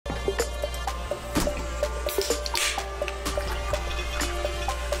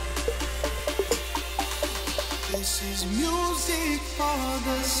This is music for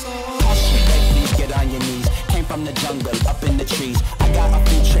the soul. Please get on your knees. Came from the jungle, up in the trees. I got a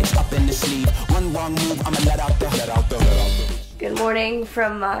few tricks up in the sleeve. One wrong move, I'ma let out the. Good morning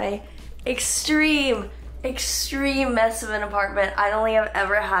from my extreme mess of an apartment. I don't think I've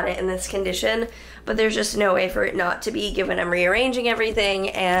ever had it in this condition, but there's just no way for it not to be, given I'm rearranging everything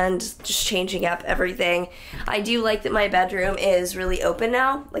and just changing up everything. I do like that my bedroom is really open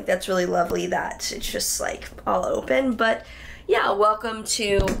now. Like, that's really lovely that it's just like all open. But yeah, welcome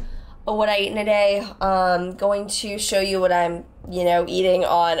to what I ate in a day. Going to show you what I'm, eating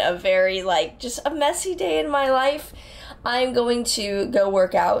on a very, just a messy day in my life. I'm going to go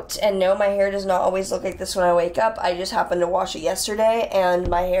work out, and no, my hair does not always look like this when I wake up. I just happened to wash it yesterday, and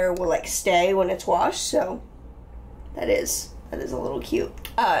my hair will stay when it's washed, so that is a little cute.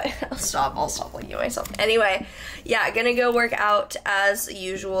 I'll stop looking at myself. Anyway, yeah, gonna go work out as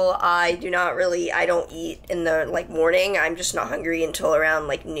usual. I don't eat in the morning. I'm just not hungry until around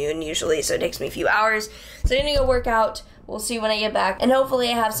noon usually, so it takes me a few hours. So I'm gonna go work out. We'll see when I get back, and hopefully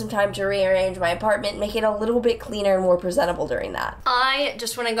I have some time to rearrange my apartment, make it a little bit cleaner and more presentable during that. I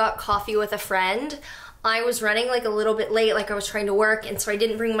just went and got coffee with a friend. I was running a little bit late, I was trying to work, and so I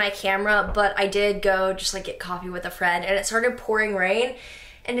didn't bring my camera, but I did go just get coffee with a friend, and it started pouring rain,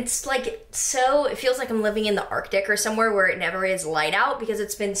 and it's it feels like I'm living in the Arctic or somewhere where it never is light out because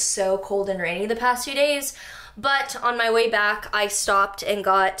it's been so cold and rainy the past 2 days. But on my way back, I stopped and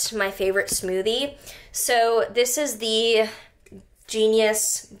got my favorite smoothie. So this is the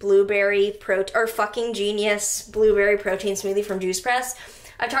Genius Blueberry Genius Blueberry Protein Smoothie from Juice Press.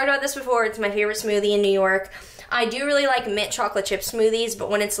 I've talked about this before. It's my favorite smoothie in New York. I do really like mint chocolate chip smoothies, but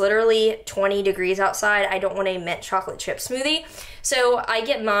when it's literally 20 degrees outside, I don't want a mint chocolate chip smoothie. So I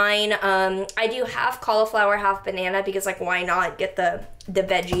get mine. I do half cauliflower, half banana because why not get the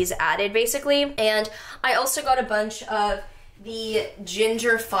veggies added basically. And I also got a bunch of the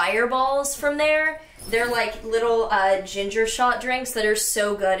ginger fireballs from there. They're little ginger shot drinks that are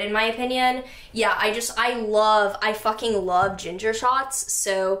so good in my opinion. Yeah, I fucking love ginger shots,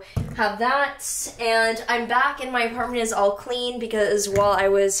 so have that. And I'm back and my apartment is all clean because while I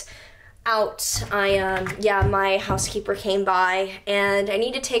was out, my housekeeper came by and I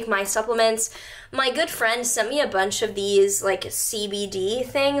need to take my supplements. My good friend sent me a bunch of these CBD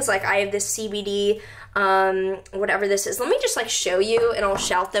things. I have this CBD whatever this is. Let me just show you and I'll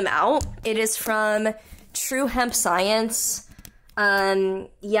shout them out. It is from True Hemp Science.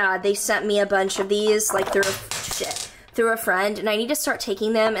 Yeah, they sent me a bunch of these through a friend, and I need to start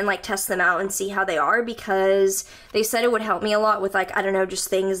taking them and test them out and see how they are because they said it would help me a lot with I don't know, just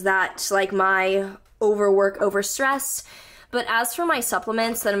things that my overwork, overstress. But as for my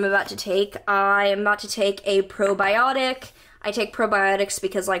supplements that I'm about to take, I am about to take a probiotic. I take probiotics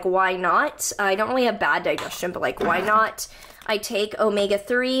because, why not? I don't really have bad digestion, but, why not? I take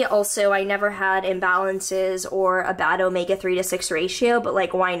omega-3. Also, I never had imbalances or a bad omega-3 to 6 ratio, but,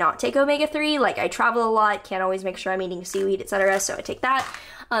 why not take omega-3? I travel a lot, can't always make sure I'm eating seaweed, etc., so I take that.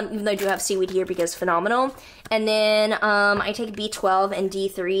 Even though I do have seaweed here because phenomenal. And then I take B12 and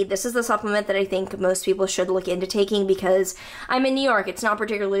D3. This is the supplement that I think most people should look into taking because I'm in New York. It's not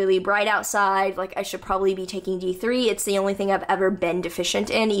particularly bright outside. I should probably be taking D3. It's the only thing I've ever been deficient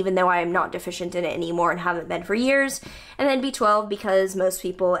in, even though I am not deficient in it anymore and haven't been for years. And then B12 because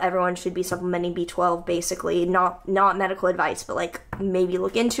everyone should be supplementing B12 basically. Not medical advice, but maybe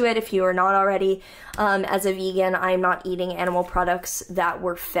look into it if you are not already. As a vegan, I'm not eating animal products that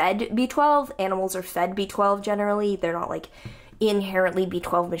were fed B12. Animals are fed B12 generally. They're not inherently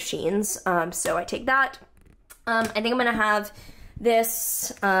B12 machines. So I take that. I think I'm gonna have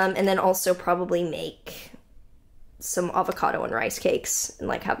this and then also probably make some avocado and rice cakes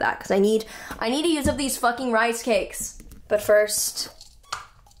and have that because I need to use up these fucking rice cakes. But first,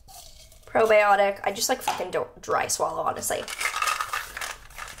 probiotic. I just fucking don't dry swallow, honestly.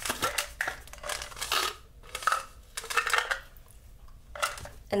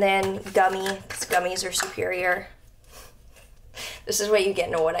 And then gummy, because gummies are superior. This is what you get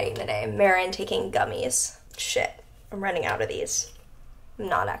into what I eat in a day. Maren taking gummies. Shit, I'm running out of these. I'm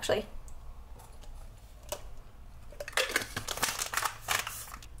not actually.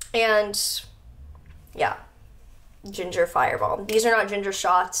 And yeah, ginger fireball. These are not ginger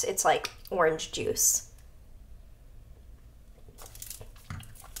shots, it's orange juice.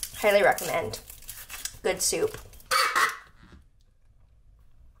 Highly recommend. Good soup.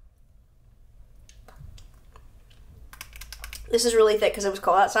 This is really thick because it was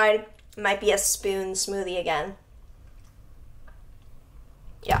cold outside. It might be a spoon smoothie again.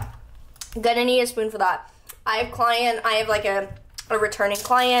 Yeah. Gonna need a spoon for that. I have a returning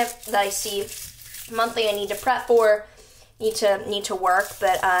client that I see monthly I need to prep for, need to work,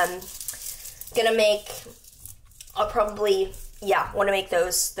 but gonna make, I'll probably, yeah, want to make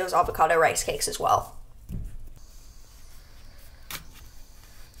those avocado rice cakes as well.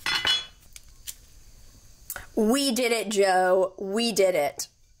 We did it, Joe. We did it.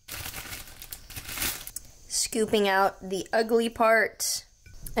 Scooping out the ugly part,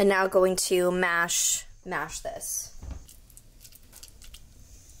 and now going to mash this.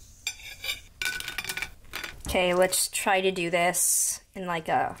 Okay, let's try to do this in like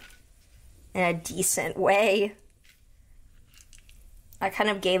in a decent way. I kind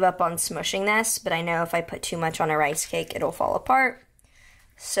of gave up on smushing this, but I know if I put too much on a rice cake, it'll fall apart.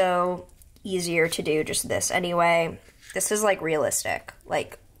 So easier to do just this anyway. This is like realistic.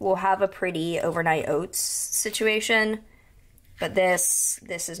 Like, we'll have a pretty overnight oats situation, but this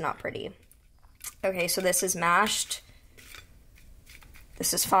is not pretty. Okay, so this is mashed.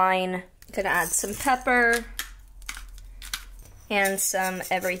 This is fine. Gonna add some pepper and some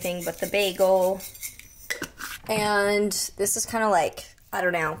everything but the bagel. And this is kind of like, I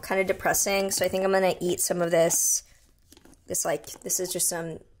don't know, kind of depressing. So I think I'm gonna eat some of this. This is just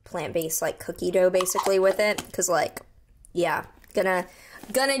some plant-based like cookie dough basically with it. Cause like, yeah, gonna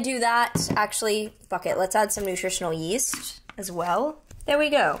do that. Actually, fuck it. Let's add some nutritional yeast as well. There we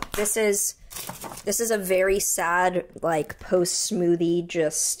go. This is a very sad like post smoothie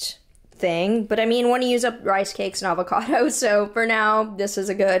just thing. But I mean, want to use up rice cakes and avocado. So for now, this is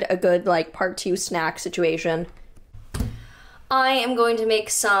a good like part 2 snack situation. I am going to make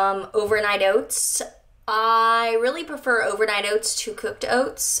some overnight oats. I really prefer overnight oats to cooked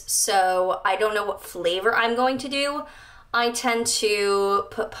oats, so I don't know what flavor I'm going to do. I tend to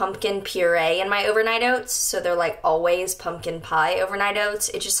put pumpkin puree in my overnight oats, so they're like always pumpkin pie overnight oats.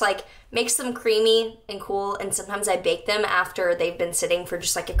 It just like makes them creamy and cool, and sometimes I bake them after they've been sitting for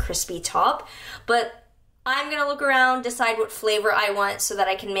just like a crispy top. But I'm gonna look around, decide what flavor I want so that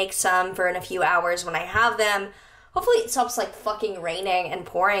I can make some for in a few hours when I have them. Hopefully it stops like fucking raining and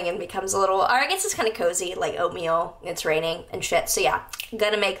pouring and becomes a little, or I guess it's kind of cozy, like oatmeal, it's raining and shit. So yeah,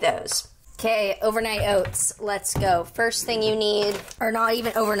 gonna make those. Okay, overnight oats, let's go. First thing you need, or not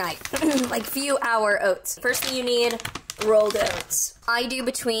even overnight, like few hour oats. First thing you need, rolled oats. I do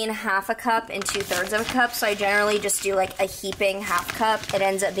between half a cup and 2/3 of a cup, so I generally just do like a heaping half cup. It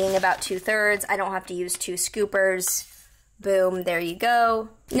ends up being about 2/3. I don't have to use 2 scoopers. Boom, there you go.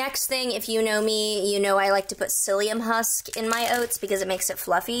 Next thing, if you know me, you know I like to put psyllium husk in my oats because it makes it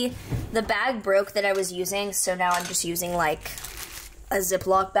fluffy. The bag broke that I was using, so now I'm just using like a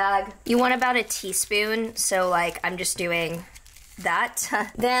Ziploc bag. You want about a teaspoon, so like I'm just doing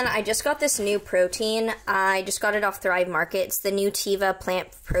that. Then I just got this new protein. I just got it off Thrive Market. It's the Nutiva plant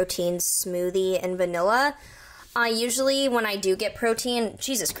protein smoothie and vanilla. Usually when I do get protein,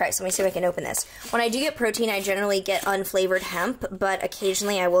 Jesus Christ, let me see if I can open this. When I do get protein, I generally get unflavored hemp, but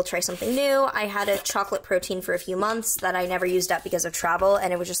occasionally I will try something new. I had a chocolate protein for a few months that I never used up because of travel,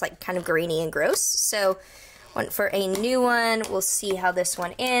 and it was just like kind of grainy and gross. So went for a new one. We'll see how this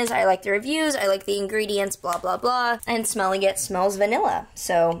one is. I like the reviews, I like the ingredients, blah, blah, blah. And smelling it smells vanilla.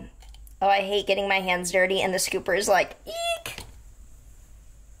 So, oh, I hate getting my hands dirty, and the scooper is like, eek.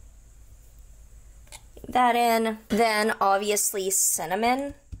 That in. Then obviously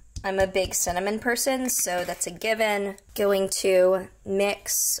cinnamon. I'm a big cinnamon person, so that's a given. Going to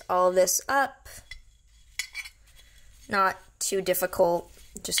mix all of this up. Not too difficult,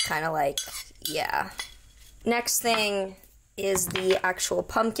 just kind of like, yeah. Next thing is the actual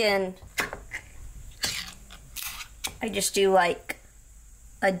pumpkin. I just do like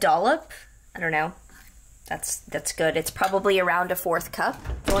a dollop. I don't know. That's good. It's probably around a 1/4 cup.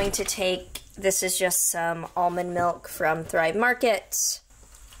 Going to take, this is just some almond milk from Thrive Market.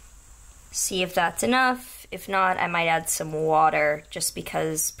 See if that's enough. If not, I might add some water just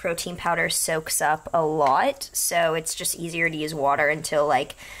because protein powder soaks up a lot. So it's just easier to use water until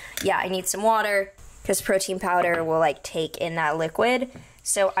like, yeah, I need some water because protein powder will like take in that liquid.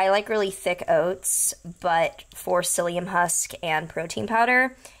 So I like really thick oats, but for psyllium husk and protein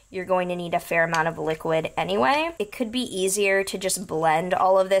powder, you're going to need a fair amount of liquid anyway. It could be easier to just blend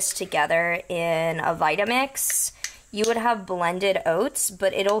all of this together in a Vitamix. You would have blended oats,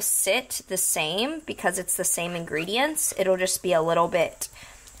 but it'll sit the same because it's the same ingredients. It'll just be a little bit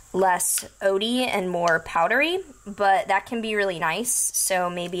less oaty and more powdery, but that can be really nice. So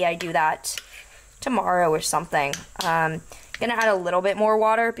maybe I do that tomorrow or something. Gonna add a little bit more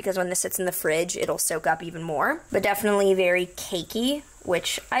water because when this sits in the fridge, it'll soak up even more. But definitely very cakey,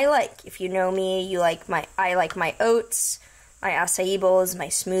 which I like. If you know me, I like my oats, my acai bowls, my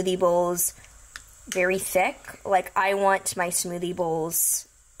smoothie bowls, very thick. Like I want my smoothie bowls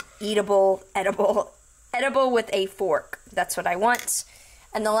eatable, edible with a fork. That's what I want.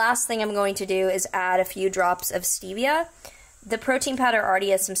 And the last thing I'm going to do is add a few drops of stevia. The protein powder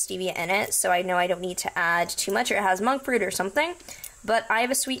already has some stevia in it, so I know I don't need to add too much, or it has monk fruit or something. But I have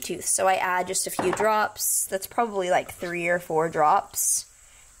a sweet tooth, so I add just a few drops. That's probably like 3 or 4 drops.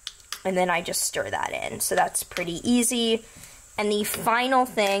 And then I just stir that in. So that's pretty easy. And the final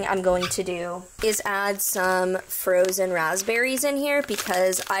thing I'm going to do is add some frozen raspberries in here,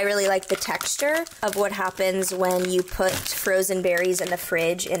 because I really like the texture of what happens when you put frozen berries in the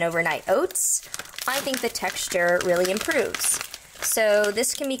fridge in overnight oats. I think the texture really improves. So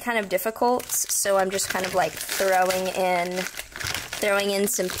this can be kind of difficult, so I'm just kind of like throwing in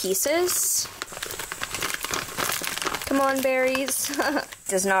some pieces. Come on, berries.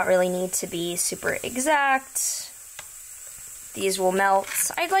 Does not really need to be super exact. These will melt.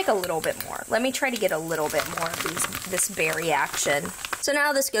 I'd like a little bit more. Let me try to get a little bit more of this berry action. So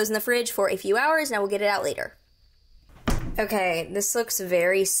now this goes in the fridge for a few hours. Now we'll get it out later. Okay, this looks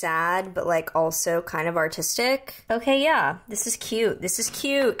very sad, but like also kind of artistic. Okay, yeah, this is cute. This is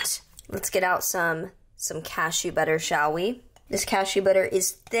cute. Let's get out some cashew butter, shall we? This cashew butter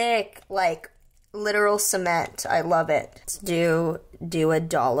is thick, like literal cement. I love it. Let's do a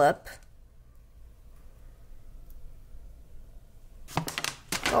dollop.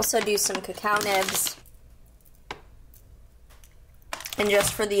 Also do some cacao nibs. And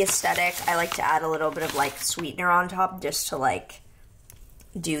just for the aesthetic, I like to add a little bit of like sweetener on top just to like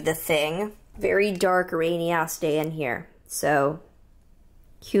do the thing. Very dark, rainy ass day in here. So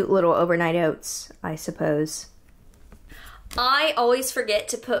cute little overnight oats, I suppose. I always forget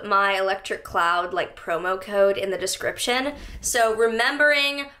to put my Electric Cloud like promo code in the description. So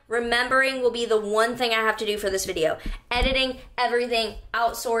remembering will be the one thing I have to do for this video. Editing, everything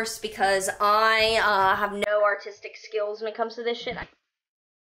outsourced, because I have no artistic skills when it comes to this shit.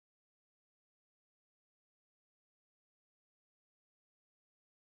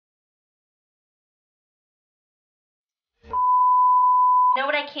 You know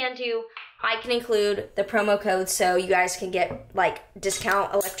what I can do? I can include the promo code so you guys can get like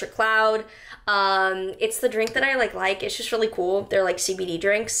discount Electric Cloud. It's the drink that I like. It's just really cool. They're like CBD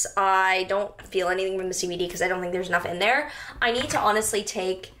drinks. I don't feel anything from the CBD because I don't think there's enough in there. I need to honestly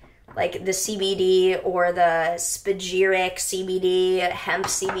take like the CBD or the spagyric CBD, hemp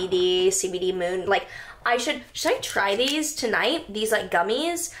CBD, CBD moon. Like should I try these tonight? These like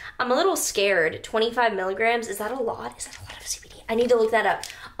gummies? I'm a little scared. 25 milligrams, is that a lot? Is that a lot of CBD? I need to look that up.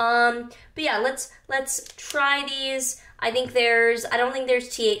 But yeah, let's try these. I don't think there's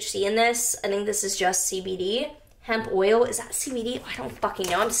THC in this. I think this is just CBD. Hemp oil, is that CBD? I don't fucking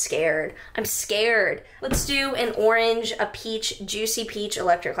know, I'm scared. Let's do an orange, a peach, juicy peach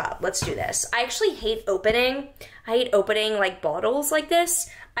Electric Cloud. Let's do this. I actually hate opening. I hate opening like bottles like this.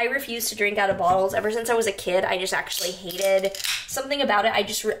 I refuse to drink out of bottles. Ever since I was a kid, I just actually hated something about it.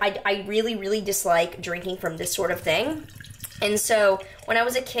 I really, really dislike drinking from this sort of thing. And so when I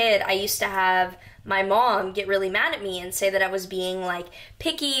was a kid, I used to have my mom get really mad at me and say that I was being like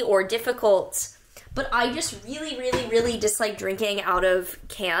picky or difficult. But I just really, really, really dislike drinking out of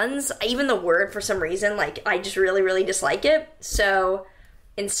cans. Even the word, for some reason, like I just really, really dislike it. So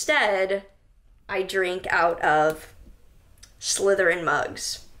instead, I drink out of Slytherin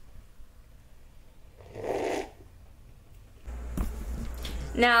mugs.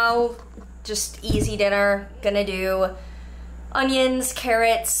 Now, just easy dinner. Gonna do onions,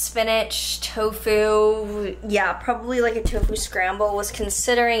 carrots, spinach, tofu. Yeah, probably like a tofu scramble. Was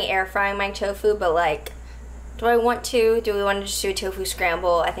considering air frying my tofu, but like, do I want to? Do we want to just do a tofu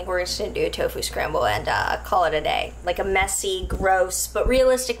scramble? I think we're just gonna do a tofu scramble and call it a day. Like a messy, gross, but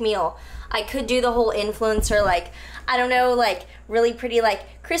realistic meal. I could do the whole influencer, like, I don't know, like really pretty,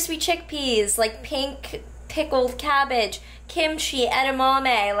 like crispy chickpeas, like pink pickled cabbage, kimchi,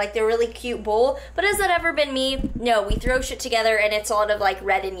 edamame, like the really cute bowl. But has that ever been me? No, we throw shit together and it's all of like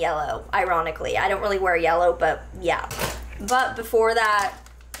red and yellow, ironically. I don't really wear yellow, but yeah. But before that,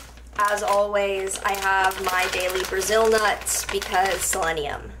 as always, I have my daily Brazil nuts because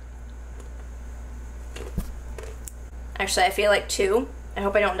selenium. Actually, I feel like 2. I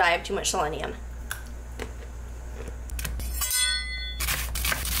hope I don't die of too much selenium.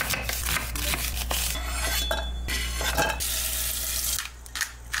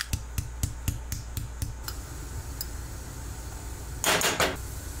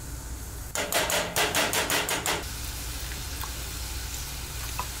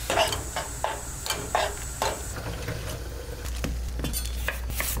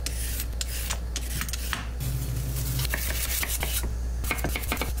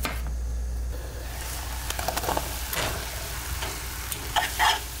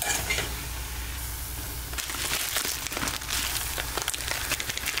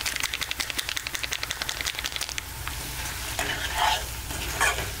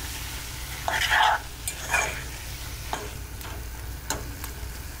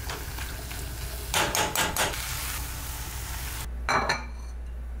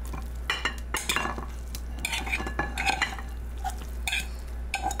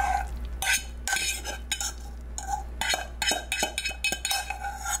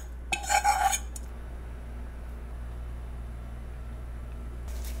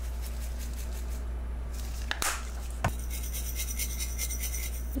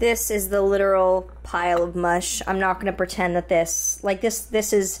 This is the literal pile of mush. I'm not gonna pretend that this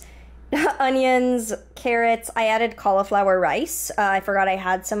is onions, carrots. I added cauliflower rice. I forgot I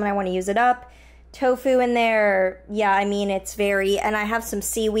had some and I want to use it up. Tofu in there. Yeah, I mean, it's very, and I have some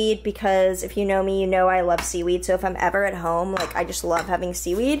seaweed because if you know me, you know I love seaweed. So if I'm ever at home, like, I just love having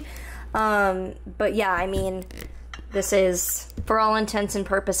seaweed. But yeah, I mean, this is, for all intents and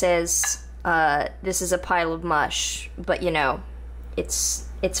purposes, this is a pile of mush, but you know, it's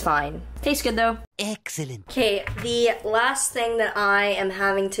fine. Tastes good though. Excellent. Okay, the last thing that I am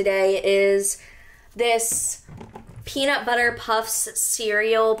having today is this peanut butter puffs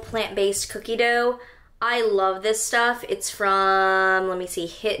cereal plant-based cookie dough. I love this stuff. It's from, let me see,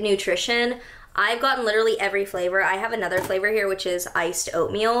 Hit Nutrition. I've gotten literally every flavor. I have another flavor here, which is iced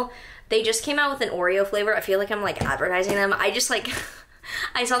oatmeal. They just came out with an Oreo flavor. I feel like I'm like advertising them. I just like,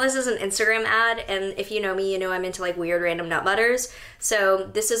 I saw this as an Instagram ad, and if you know me, you know I'm into like weird random nut butters. So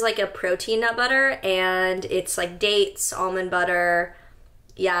this is like a protein nut butter, and it's like dates, almond butter,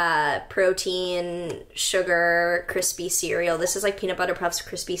 yeah, protein, sugar, crispy cereal. This is like peanut butter puffs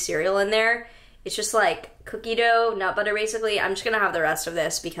crispy cereal in there. It's just like cookie dough, nut butter basically. I'm just gonna have the rest of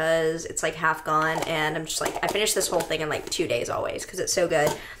this because it's like half gone, and I'm just like, I finished this whole thing in like 2 days always because it's so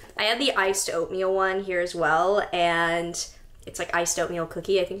good. I have the iced oatmeal one here as well, and it's like iced oatmeal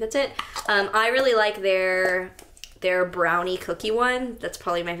cookie, I think that's it. I really like their brownie cookie one. That's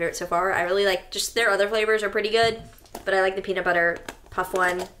probably my favorite so far. I really like, just their other flavors are pretty good, but I like the peanut butter puff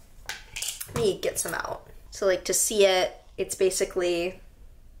one. Let me get some out. So like, to see it, it's basically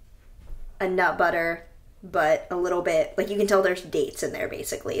a nut butter, but a little bit, like, you can tell there's dates in there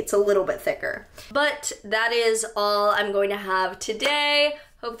basically. It's a little bit thicker. But that is all I'm going to have today.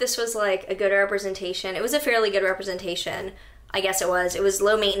 Hope this was like a good representation. It was a fairly good representation. I guess it was. It was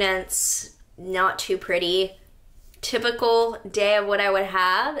low maintenance, not too pretty. Typical day of what I would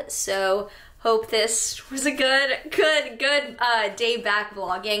have. So hope this was a good day back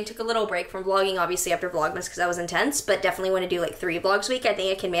vlogging. Took a little break from vlogging, obviously, after Vlogmas because that was intense, but definitely want to do like 3 vlogs a week. I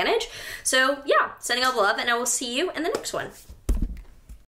think I can manage. So yeah, sending all the love, and I will see you in the next one.